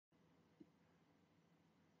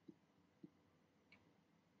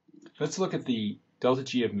Let's look at the delta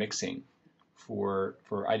G of mixing for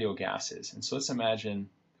ideal gases. And so let's imagine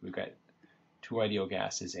we've got two ideal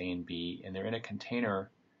gases, A and B, and they're in a container.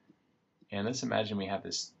 And let's imagine we have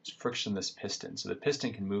this frictionless piston. So the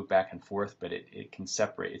piston can move back and forth, but it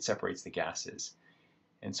separates the gases.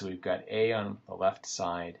 And so we've got A on the left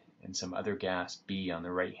side and some other gas, B, on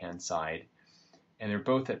the right-hand side. And they're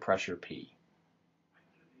both at pressure P.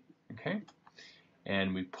 Okay?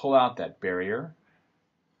 And we pull out that barrier.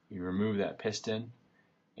 We remove that piston.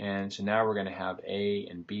 And so now we're going to have A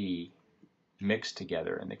and B mixed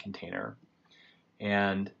together in the container.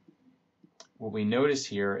 And what we notice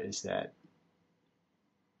here is that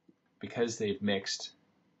because they've mixed,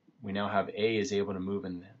 we now have A is able to move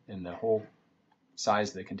in the whole size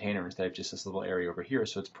of the container instead of just this little area over here,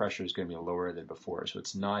 so its pressure is going to be lower than before, so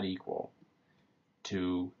it's not equal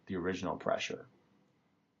to the original pressure.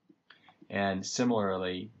 And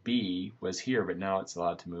similarly, B was here, but now it's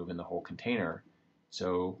allowed to move in the whole container,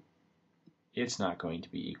 so it's not going to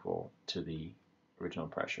be equal to the original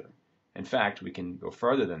pressure. In fact, we can go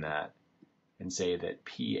further than that and say that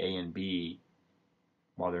P, A, and B,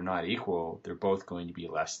 while they're not equal, they're both going to be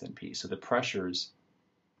less than P. So the pressures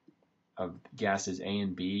of gases A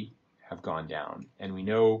and B have gone down. And we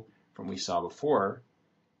know from what we saw before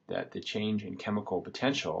that the change in chemical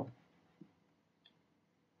potential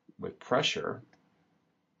with pressure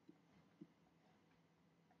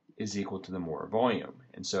is equal to the Mohr volume.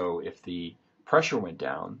 And so if the pressure went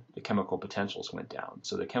down, the chemical potentials went down.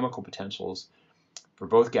 So the chemical potentials for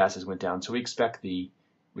both gases went down. So we expect the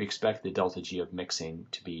delta G of mixing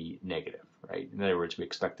to be negative, right? In other words, we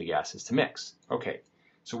expect the gases to mix. Okay,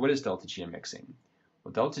 so what is delta G of mixing?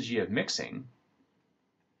 Well, delta G of mixing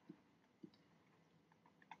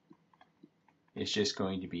is just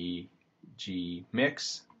going to be G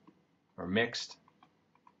mix, or mixed,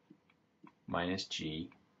 minus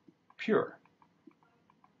G pure.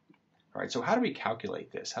 All right, so how do we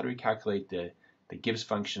calculate this? How do we calculate the Gibbs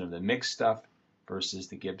function of the mixed stuff versus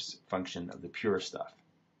the Gibbs function of the pure stuff?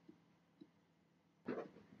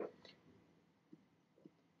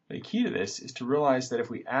 The key to this is to realize that if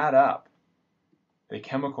we add up the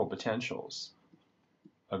chemical potentials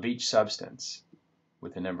of each substance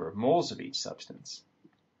with the number of moles of each substance,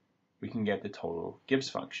 we can get the total Gibbs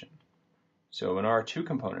function. So in our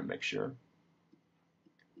two-component mixture,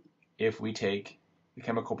 if we take the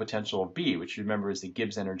chemical potential of B, which remember is the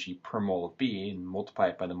Gibbs energy per mole of B, and multiply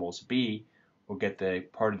it by the moles of B, we'll get the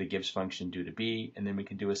part of the Gibbs function due to B, and then we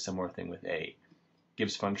can do a similar thing with A.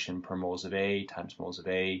 Gibbs function per moles of A times moles of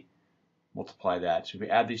A, multiply that. So if we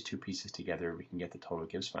add these two pieces together, we can get the total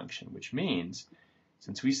Gibbs function, which means,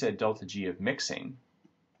 since we said delta G of mixing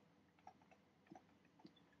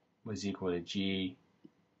was equal to G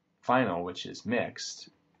final, which is mixed,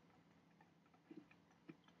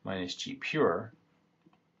 minus G pure,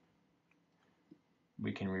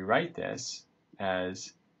 we can rewrite this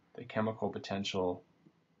as the chemical potential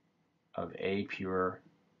of A pure,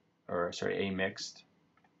 or sorry, A mixed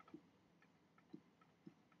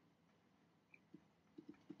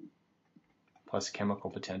plus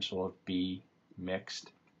chemical potential of B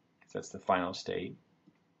mixed, because that's the final state,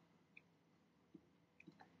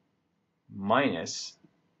 minus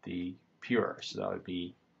the pure. So that would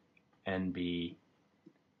be NB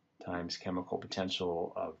times chemical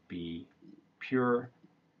potential of B pure,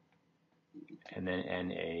 and then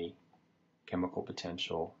Na chemical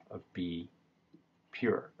potential of B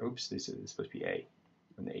pure. Oops, this is supposed to be A,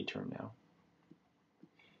 in the A term now.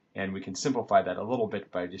 And we can simplify that a little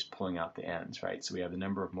bit by just pulling out the ends, right? So we have the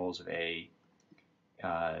number of moles of A,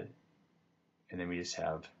 and then we just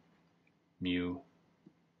have mu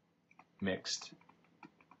mixed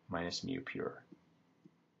minus mu pure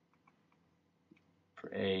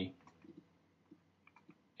for A,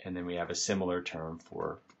 and then we have a similar term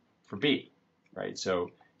for B, right?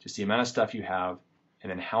 So just the amount of stuff you have, and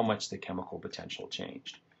then how much the chemical potential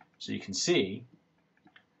changed. So you can see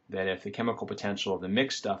that if the chemical potential of the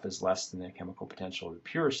mixed stuff is less than the chemical potential of the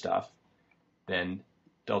pure stuff, then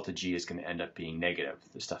delta G is going to end up being negative.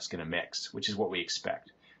 The stuff's going to mix, which is what we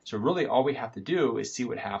expect. So really all we have to do is see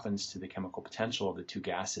what happens to the chemical potential of the two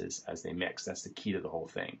gases as they mix. That's the key to the whole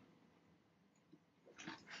thing.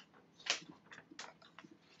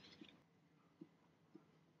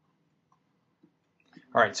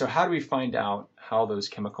 All right, so how do we find out how those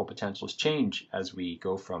chemical potentials change as we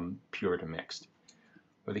go from pure to mixed?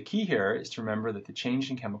 Well, the key here is to remember that the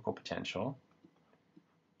change in chemical potential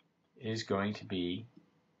is going to be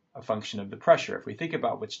a function of the pressure. If we think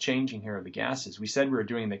about what's changing here of the gases, we said we were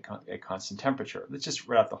doing it at constant temperature. Let's just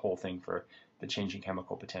write out the whole thing for the change in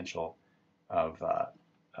chemical potential of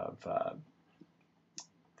the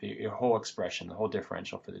the whole expression, the whole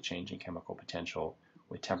differential for the change in chemical potential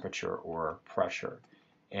with temperature or pressure.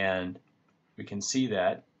 And we can see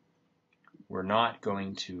that we're not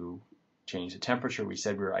going to change the temperature. We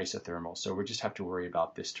said we were isothermal, so we just have to worry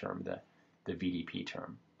about this term, the VDP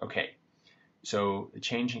term. Okay, so the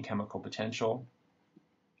change in chemical potential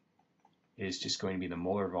is just going to be the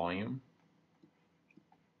molar volume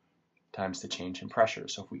times the change in pressure.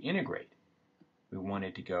 So if we integrate, we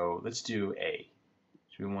wanted to go, let's do A.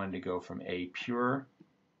 So we wanted to go from A pure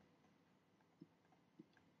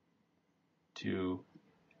to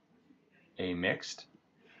A mixed.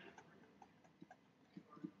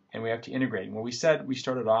 And we have to integrate. Well, we said we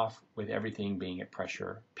started off with everything being at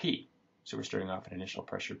pressure P. So we're starting off at initial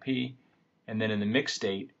pressure P. And then in the mixed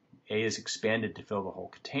state, A is expanded to fill the whole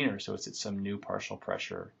container, so it's at some new partial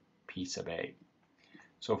pressure P sub A.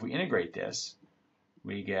 So if we integrate this,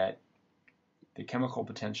 we get the chemical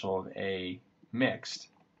potential of A mixed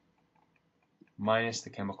minus the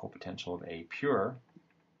chemical potential of A pure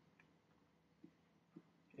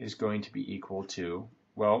is going to be equal to,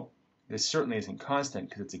 well, this certainly isn't constant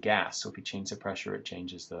because it's a gas, so if you change the pressure, it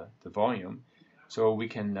changes the volume. So we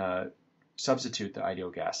can substitute the ideal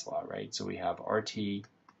gas law, right? So we have RT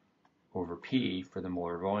over P for the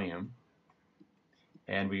molar volume,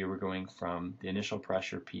 and we were going from the initial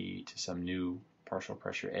pressure P to some new partial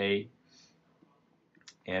pressure A,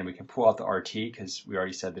 and we can pull out the RT because we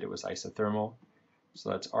already said that it was isothermal. So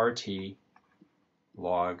that's RT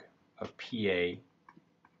log of PA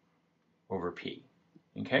over P.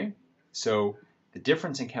 Okay? So the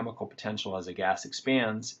difference in chemical potential as a gas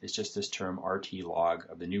expands is just this term RT log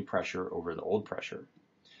of the new pressure over the old pressure.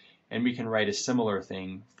 And we can write a similar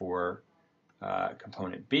thing for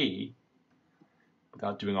component B.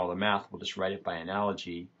 Without doing all the math, we'll just write it by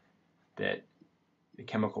analogy that the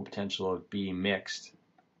chemical potential of B mixed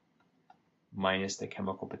minus the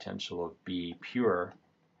chemical potential of B pure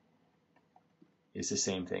is the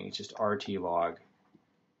same thing. It's just RT log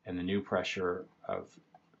and the new pressure of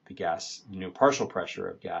the gas, the new partial pressure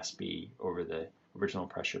of gas B over the original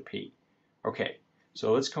pressure P. Okay,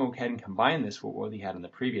 so let's go ahead and combine this with what we had on the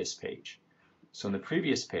previous page. So on the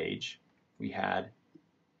previous page, we had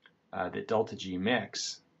that delta G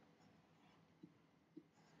mix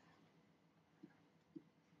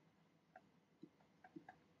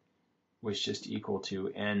was just equal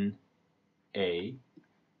to NA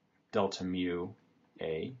delta mu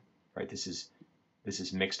A, right? This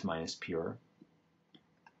is mixed minus pure.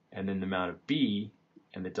 And then the amount of B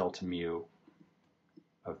and the delta mu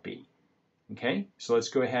of B. Okay, so let's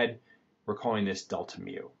go ahead. We're calling this delta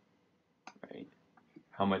mu, right?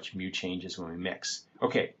 How much mu changes when we mix.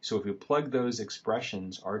 Okay, so if we plug those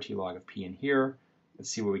expressions, RT log of P in here, let's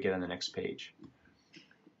see what we get on the next page.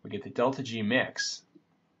 We get the delta G mix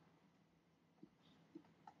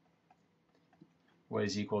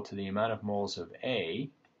was equal to the amount of moles of A,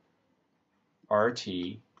 RT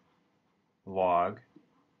log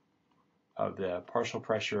of the partial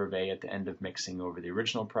pressure of A at the end of mixing over the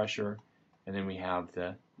original pressure, and then we have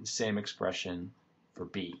the same expression for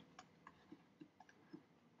B.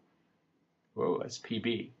 Whoa, that's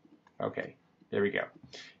PB. Okay, there we go.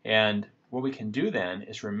 And what we can do then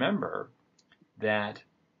is remember that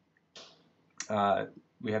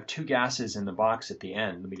we have two gases in the box at the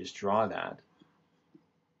end. Let me just draw that.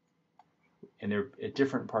 And they're at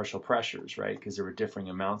different partial pressures, right? Because there were differing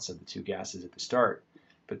amounts of the two gases at the start.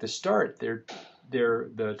 But at the start,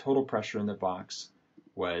 the total pressure in the box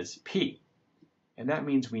was P. And that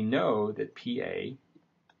means we know that PA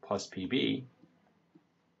plus PB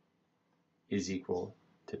is equal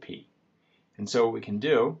to P. And so what we can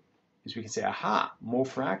do is we can say, aha, mole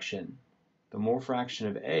fraction. The mole fraction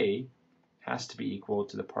of A has to be equal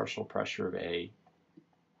to the partial pressure of A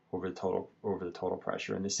over the total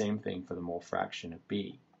pressure, and the same thing for the mole fraction of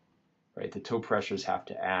B. Right? The two pressures have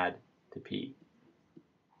to add to P.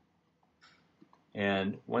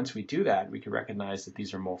 And once we do that, we can recognize that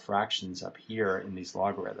these are mole fractions up here in these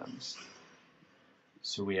logarithms.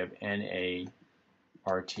 So we have NA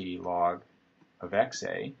RT log of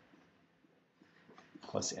XA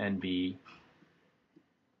plus NB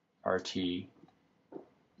RT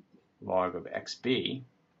log of XB.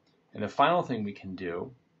 And the final thing we can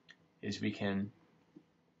do is we can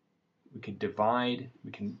divide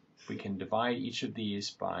each of these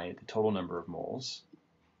by the total number of moles,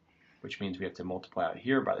 which means we have to multiply out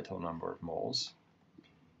here by the total number of moles.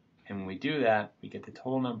 And when we do that, we get the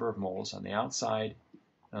total number of moles on the outside,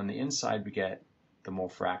 and on the inside we get the mole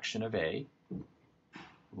fraction of A,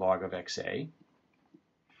 log of XA,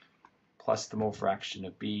 plus the mole fraction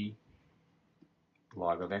of B,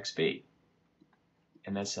 log of XB.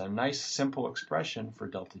 And that's a nice simple expression for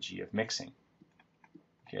delta G of mixing.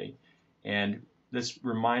 Okay, and let's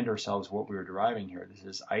remind ourselves what we were deriving here. This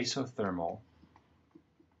is isothermal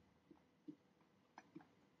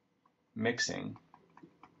mixing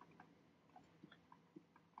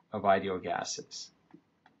of ideal gases.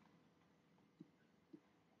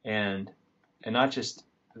 And not just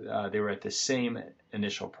they were at the same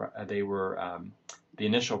initial the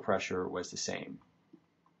initial pressure was the same.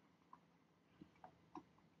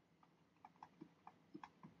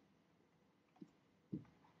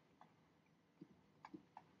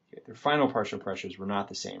 Okay, their final partial pressures were not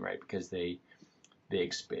the same, right? Because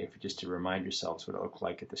just to remind yourselves what it looked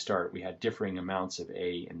like at the start, we had differing amounts of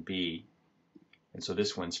A and B, and so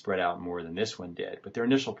this one spread out more than this one did. But their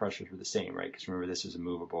initial pressures were the same, right? Because remember, this is a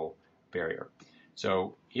movable barrier.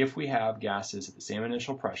 So if we have gases at the same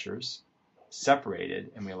initial pressures,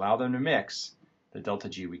 separated, and we allow them to mix, the delta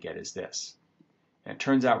G we get is this. And it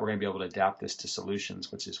turns out we're going to be able to adapt this to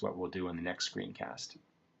solutions, which is what we'll do in the next screencast.